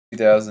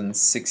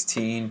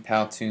2016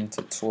 Powtoon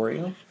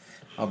tutorial.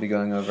 I'll be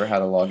going over how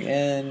to log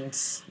in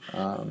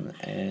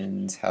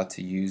and how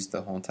to use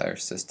the whole entire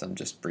system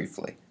just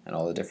briefly and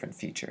all the different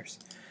features.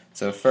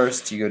 So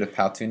first you go to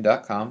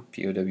powtoon.com,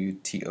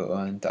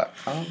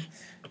 Powtoon.com.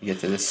 You get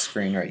to this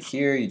screen right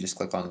here, you just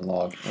click on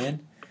log in,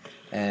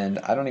 and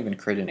I don't even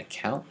create an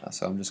account,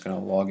 so I'm just going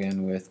to log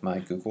in with my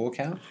Google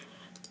account.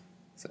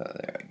 So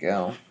there I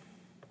go.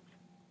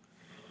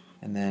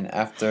 And then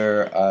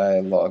after I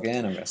log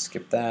in, I'm going to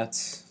skip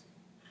that.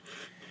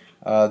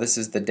 This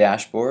is the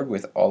dashboard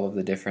with all of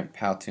the different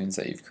Powtoons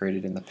that you've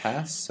created in the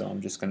past. So I'm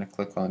just going to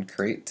click on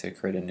create to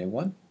create a new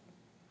one.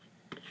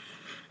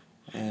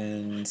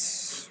 And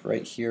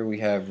right here we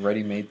have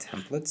ready-made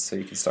templates, so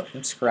you can start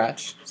from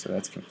scratch, so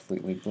that's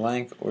completely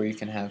blank, or you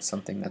can have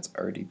something that's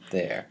already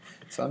there.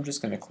 So I'm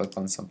just going to click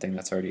on something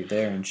that's already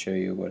there and show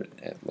you what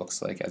it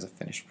looks like as a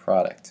finished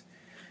product.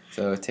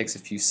 So it takes a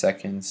few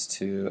seconds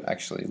to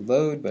actually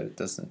load, but it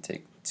doesn't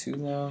take too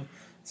long,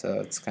 so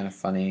it's kind of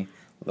funny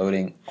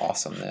loading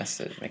awesomeness.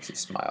 It makes you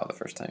smile the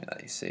first time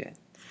that you see it.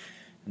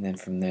 And then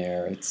from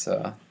there it's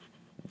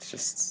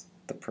just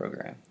the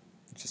program.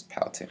 It's just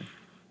Powtoon.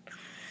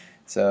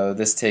 So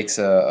this takes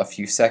a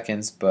few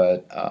seconds,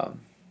 but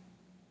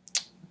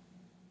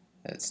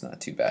it's not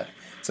too bad.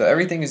 So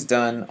everything is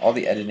done, all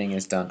the editing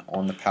is done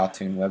on the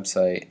Powtoon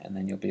website, and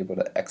then you'll be able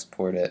to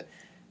export it,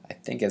 I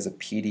think, as a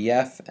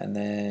PDF, and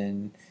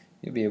then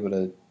you'll be able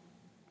to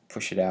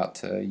push it out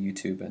to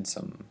YouTube and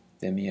some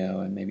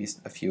Vimeo and maybe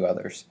a few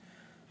others.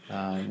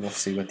 We'll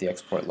see what the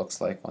export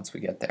looks like once we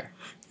get there.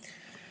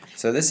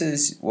 So this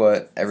is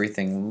what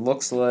everything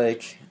looks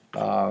like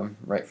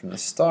right from the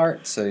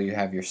start. So you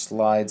have your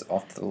slides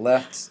off to the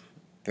left,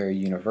 very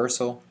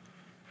universal.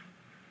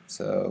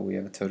 So we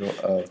have a total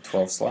of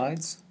 12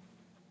 slides.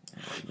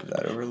 Move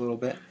that over a little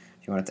bit.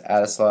 If you wanted to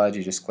add a slide,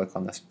 you just click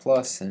on this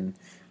plus, and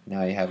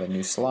now you have a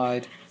new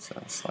slide.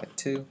 So slide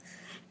 2.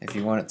 If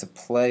you want it to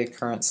play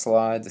current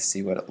slide to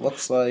see what it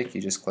looks like,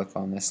 you just click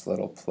on this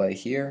little play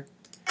here,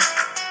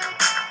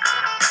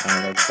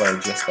 and it'll play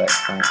just that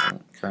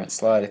current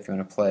slide. If you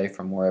want to play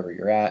from wherever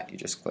you're at, you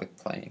just click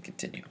play and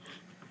continue.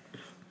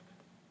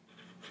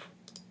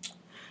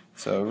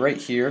 So right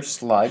here,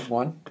 slide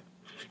 1.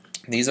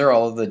 These are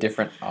all of the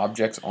different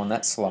objects on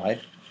that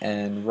slide,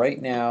 and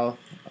right now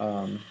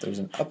there's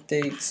an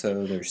update,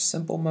 so there's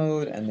simple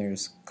mode and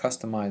there's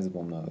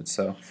customizable mode.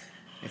 So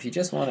if you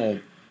just want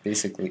to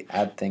basically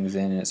add things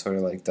in and it sort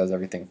of like does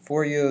everything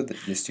for you,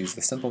 just use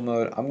the simple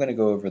mode. I'm going to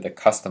go over the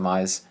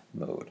customize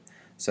mode.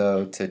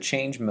 So to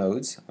change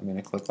modes, I'm going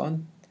to click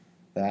on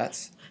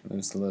that,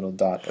 moves the little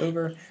dot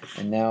over,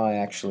 and now I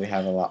actually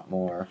have a lot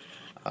more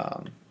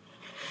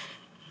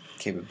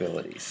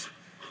capabilities.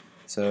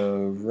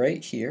 So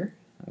right here,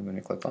 I'm going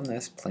to click on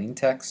this, plain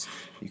text.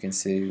 You can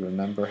see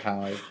remember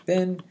how I've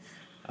been,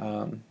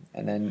 and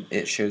then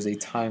it shows a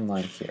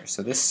timeline here.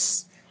 So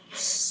this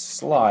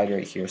slide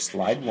right here,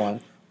 slide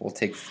 1, will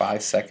take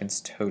 5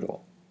 seconds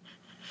total.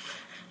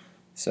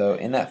 So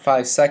in that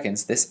 5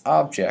 seconds, this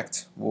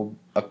object will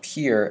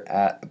appear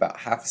at about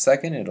half a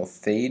second. It'll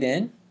fade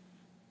in,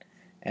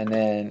 and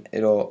then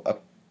it'll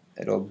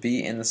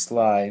be in the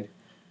slide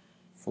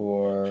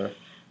for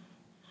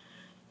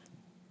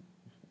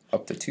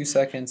up to 2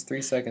 seconds,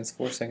 3 seconds,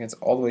 4 seconds,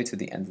 all the way to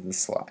the end of the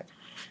slide.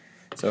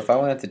 So if I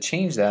wanted to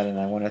change that and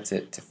I wanted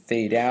it to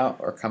fade out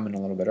or come in a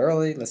little bit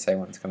early, let's say I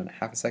wanted to come in at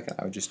half a second,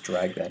 I would just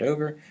drag that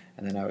over,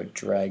 and then I would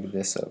drag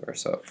this over.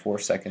 So at 4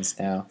 seconds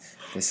now,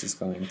 this is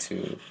going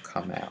to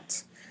come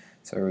out.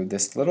 So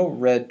this little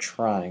red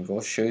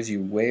triangle shows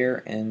you where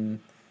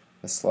in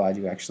the slide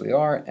you actually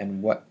are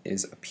and what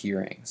is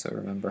appearing. So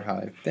remember how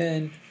I've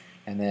been,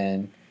 and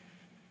then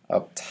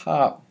up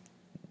top,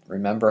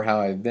 remember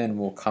how I've been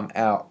will come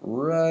out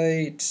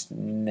right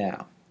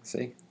now.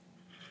 See?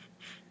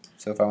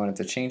 So if I wanted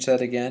to change that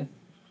again,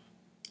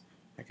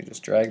 I could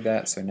just drag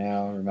that. So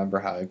now remember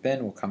how I've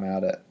been will come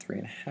out at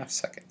 3.5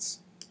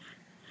 seconds.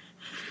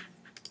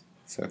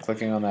 So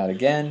clicking on that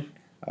again,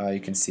 you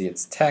can see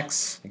it's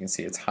text, you can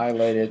see it's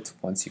highlighted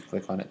once you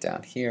click on it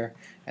down here,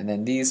 and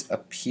then these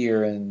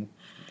appear in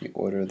the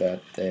order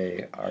that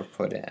they are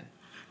put in.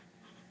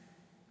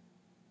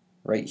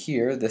 Right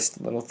here, this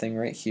little thing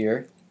right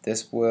here,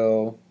 this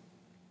will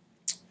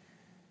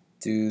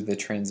do the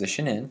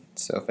transition in.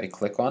 So if I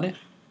click on it,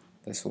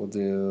 this will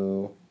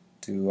do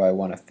I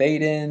want to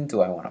fade in,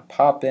 do I want to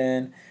pop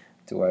in,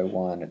 do I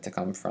want it to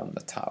come from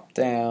the top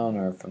down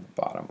or from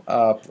the bottom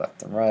up,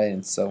 left and right,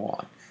 and so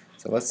on.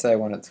 So let's say I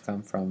want it to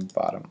come from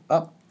bottom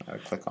up. I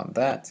would click on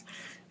that.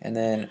 And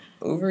then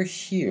over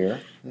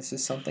here, this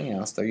is something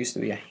else. There used to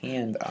be a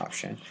hand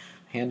option.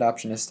 Hand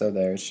option is still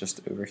there, it's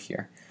just over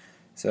here.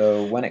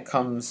 So when it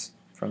comes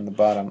from the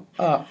bottom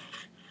up,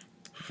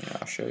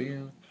 I'll show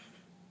you.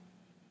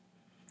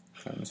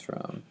 It comes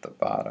from the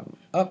bottom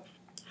up.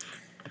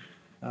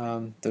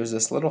 There's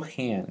this little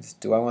hand.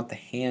 Do I want the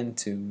hand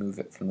to move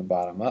it from the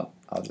bottom up?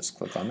 I'll just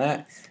click on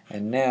that,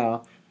 and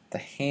now the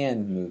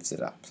hand moves it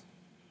up.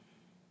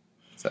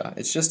 So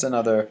it's just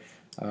another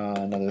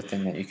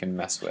thing that you can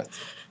mess with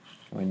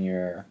when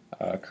you're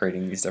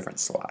creating these different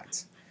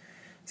slides.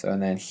 So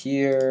and then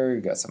here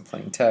you got some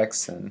plain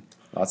text and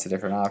lots of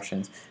different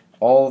options.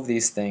 All of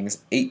these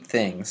things, 8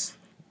 things,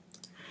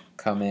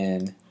 come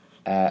in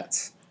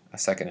at a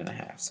second and a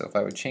half. So if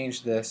I would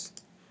change this,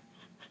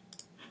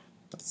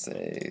 let's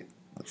say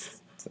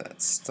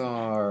that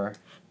star,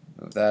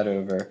 move that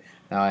over.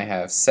 Now I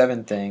have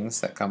 7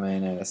 things that come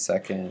in at a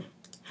second,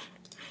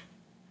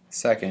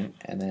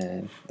 and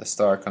then the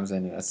star comes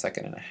in at a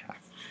second and a half.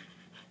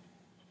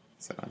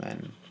 So and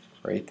then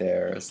right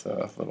there is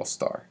the little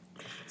star.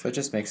 So it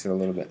just makes it a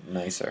little bit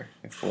nicer.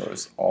 Before it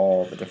was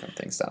all the different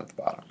things down at the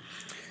bottom.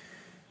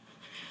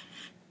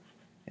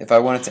 If I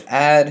wanted to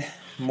add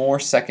more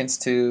seconds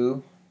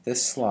to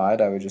this slide,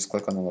 I would just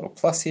click on the little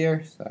plus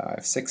here. So I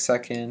have 6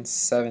 seconds,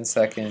 7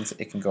 seconds.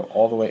 It can go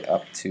all the way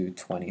up to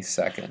 20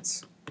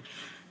 seconds.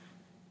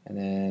 And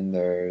then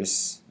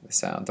there's the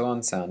sound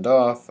on, sound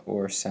off,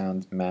 or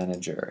sound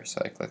manager.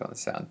 So I click on the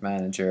sound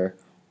manager.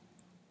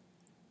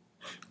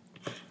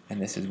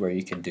 And this is where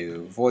you can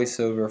do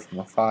voiceover from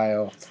a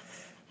file,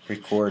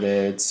 record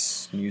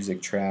it,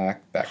 music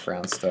track,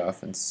 background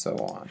stuff, and so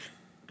on.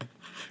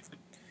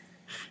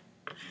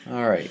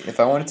 Alright, if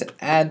I wanted to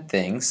add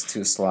things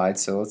to a slide,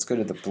 so let's go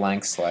to the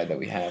blank slide that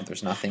we have.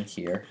 There's nothing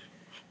here.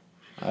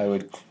 I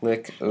would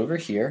click over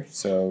here.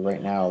 So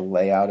right now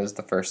layout is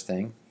the first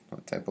thing.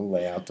 What type of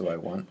layout do I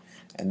want?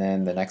 And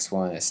then the next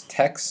one is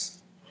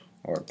text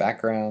or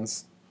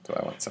backgrounds. Do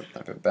I want some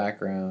type of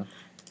background?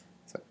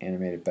 So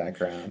animated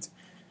backgrounds.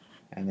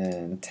 And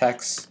then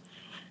text.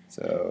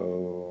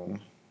 So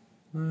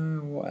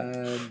we'll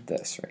add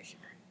this right here.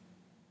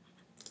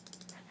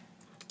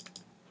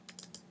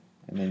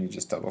 And then you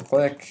just double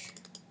click.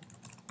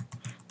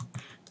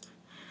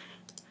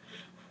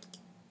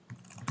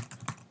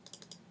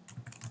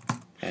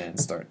 And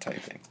start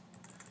typing.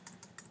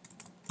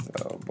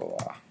 So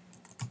blah.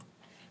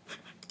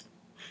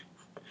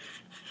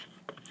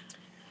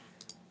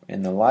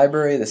 In the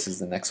library, this is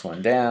the next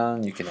one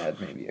down. You can add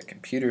maybe a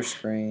computer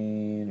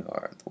screen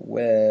or the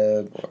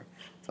web or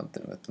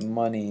something with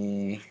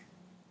money.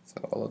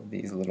 So all of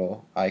these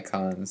little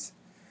icons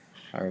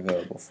are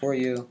available for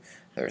you.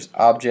 There's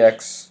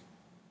objects,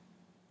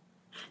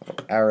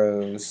 little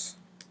arrows,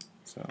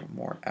 so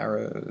more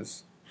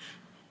arrows.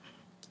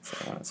 So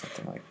I want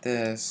something like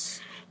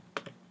this.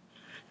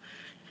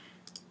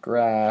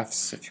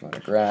 Graphs, if you want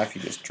a graph,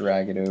 you just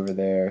drag it over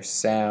there.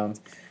 Sound.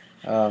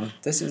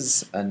 This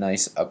is a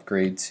nice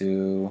upgrade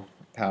to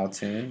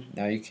Powtoon.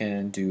 Now you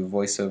can do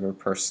voiceover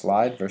per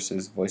slide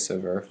versus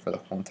voiceover for the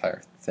whole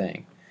entire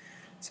thing.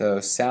 So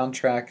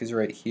soundtrack is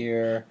right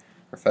here,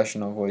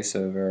 professional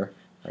voiceover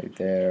right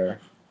there,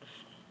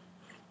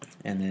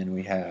 and then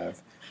we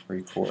have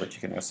record.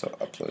 You can also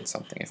upload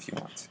something if you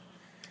want.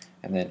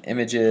 And then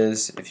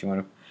images, if you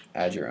want to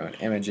add your own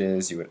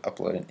images, you would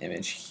upload an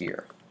image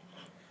here.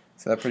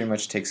 So that pretty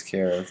much takes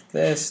care of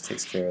this,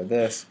 takes care of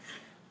this.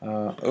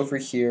 Over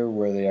here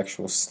where the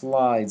actual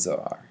slides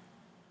are.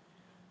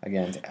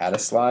 Again, to add a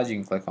slide, you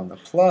can click on the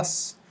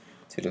plus.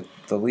 To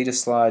delete a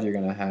slide, you're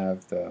going to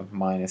have the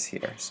minus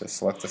here. So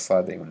select the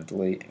slide that you want to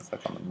delete and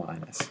click on the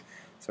minus.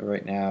 So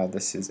right now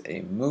this is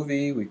a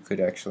movie. We could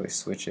actually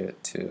switch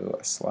it to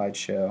a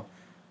slideshow.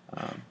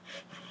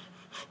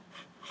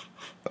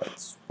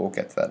 But we'll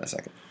get to that in a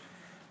second.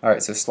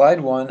 Alright, so slide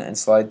 1 and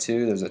slide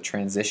 2, there's a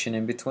transition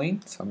in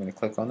between. So I'm going to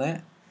click on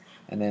that.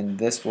 And then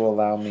this will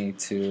allow me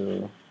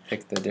to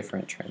pick the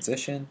different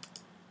transition.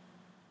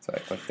 So I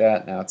click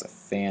that. Now it's a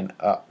fan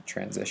up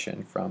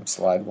transition from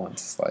slide 1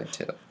 to slide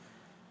 2.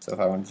 So if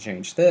I want to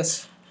change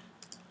this,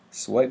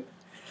 swipe.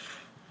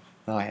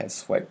 Now I have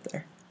swipe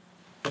there.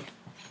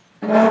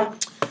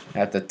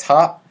 At the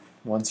top,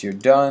 once you're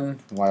done,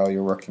 while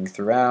you're working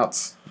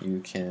throughout, you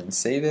can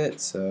save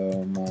it.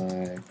 So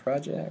my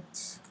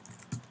project,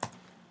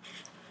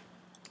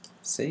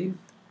 save.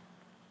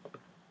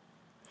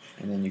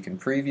 And then you can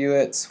preview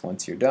it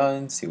once you're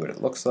done, see what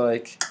it looks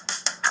like.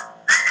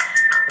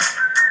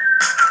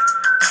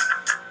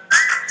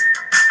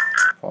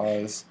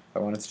 Pause. If I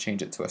wanted to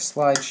change it to a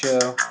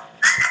slideshow,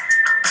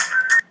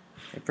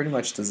 it pretty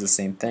much does the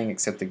same thing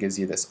except it gives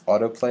you this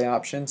autoplay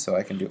option, so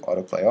I can do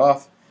autoplay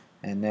off.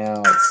 And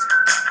now it's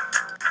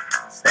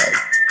slide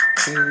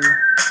 2,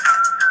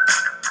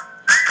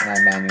 and I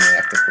manually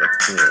have to click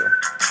through.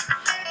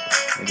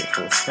 Make it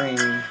full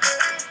screen.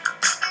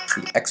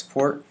 The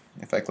export,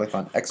 if I click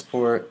on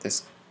export,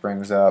 this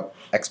brings up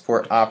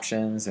export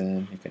options,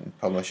 and you can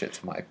publish it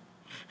to my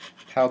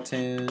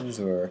Powtoons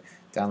or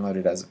download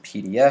it as a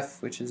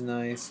PDF, which is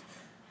nice.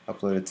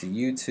 Upload it to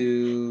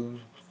YouTube,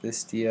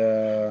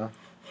 Vistia,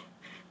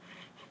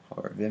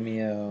 or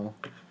Vimeo,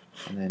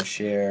 and then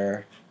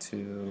share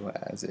to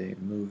as a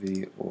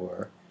movie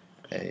or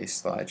a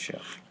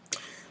slideshow.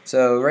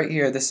 So right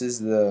here, this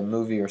is the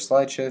movie or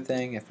slideshow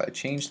thing. If I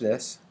change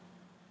this,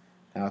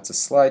 now it's a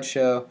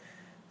slideshow.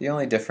 The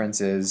only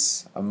difference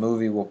is a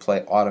movie will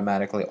play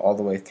automatically all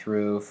the way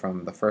through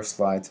from the first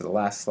slide to the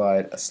last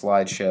slide. A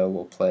slideshow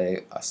will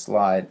play a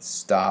slide,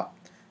 stop,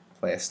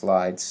 play a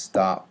slide,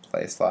 stop,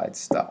 play a slide,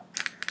 stop.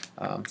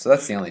 So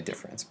that's the only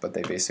difference, but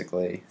they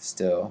basically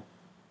still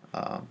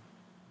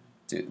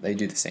they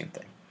do the same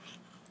thing.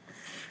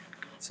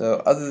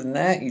 So other than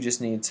that, you just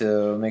need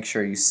to make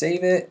sure you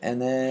save it,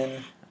 and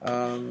then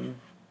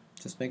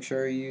just make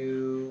sure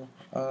you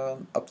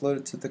upload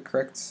it to the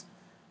correct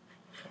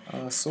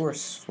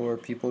source for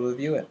people to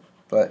view it.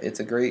 But it's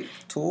a great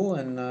tool,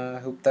 and I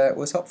hope that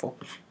was helpful.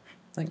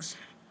 Thanks.